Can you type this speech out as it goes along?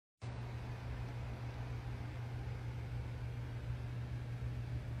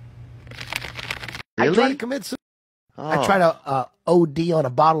Really? try to commit suicide. Oh. I try to OD on a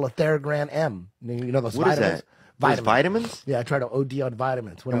bottle of Theragram M. You know those What is vitamins? that? Those vitamins? Yeah, I try to OD on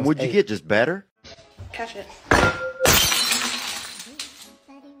vitamins. And what'd you get? Just better? Catch it.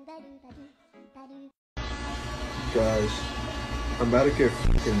 Guys, I'm about to get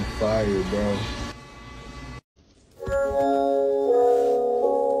fucking fired, bro.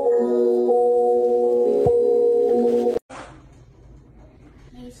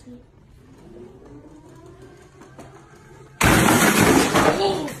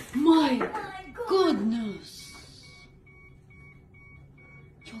 Oh my goodness!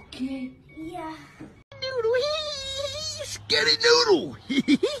 You okay? Yeah. Noodle, scary noodle.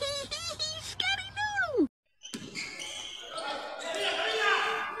 Scary noodle.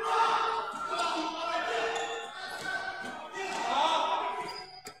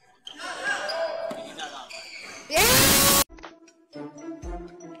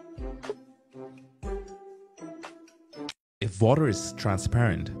 If water is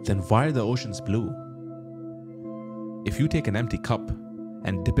transparent, then why are the oceans blue? If you take an empty cup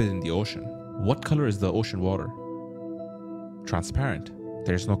and dip it in the ocean, what color is the ocean water? Transparent.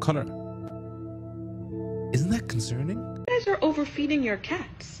 There's no color. Isn't that concerning? You guys are overfeeding your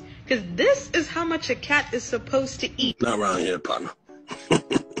cats. Because this is how much a cat is supposed to eat. Not around here, partner.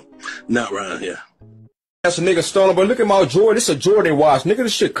 Not around here. That's a nigga stoner, but look at my Jordan. This a Jordan watch. Nigga,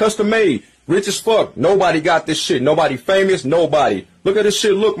 this shit custom made. Rich as fuck. Nobody got this shit. Nobody famous. Nobody. Look at this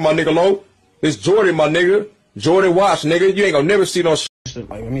shit. Look, my nigga, low. It's Jordan, my nigga. Jordan watch, nigga. You ain't gonna never see no shit.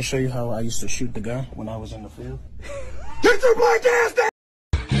 Like, let me show you how I used to shoot the gun when I was in the field. Get your black ass down!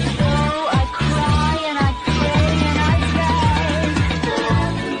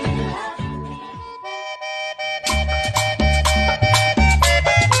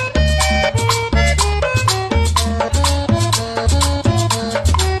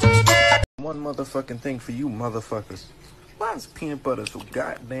 One motherfucking thing for you motherfuckers. Why is peanut butter so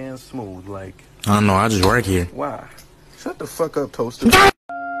goddamn smooth? Like, I don't know, I just work here. why? Shut the fuck up, Toaster.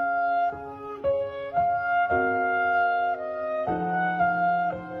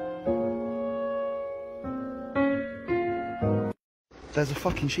 There's a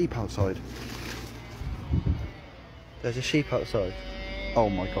fucking sheep outside. There's a sheep outside. Oh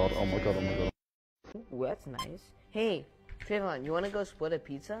my god, oh my god, oh my god. Ooh, that's nice. Hey, Trayvon, you want to go split a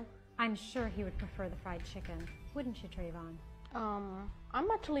pizza? I'm sure he would prefer the fried chicken. Wouldn't you, Trayvon? I'm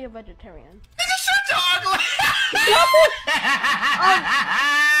actually a vegetarian.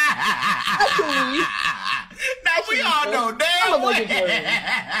 Actually, Now we all know damn I'm a vegetarian.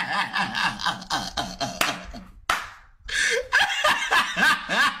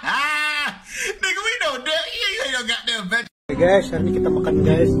 Nigga, we know damn. You ain't no goddamn vegetarian. Hey guys, hari ini kita makan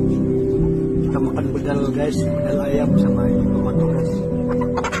guys. Kita makan bedal guys, bedal ayam sama tomato guys.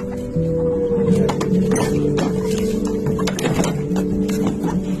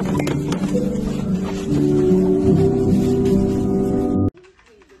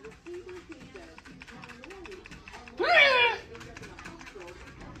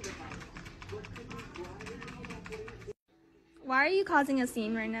 Why are you causing a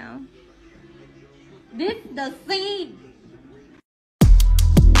scene right now? This the scene.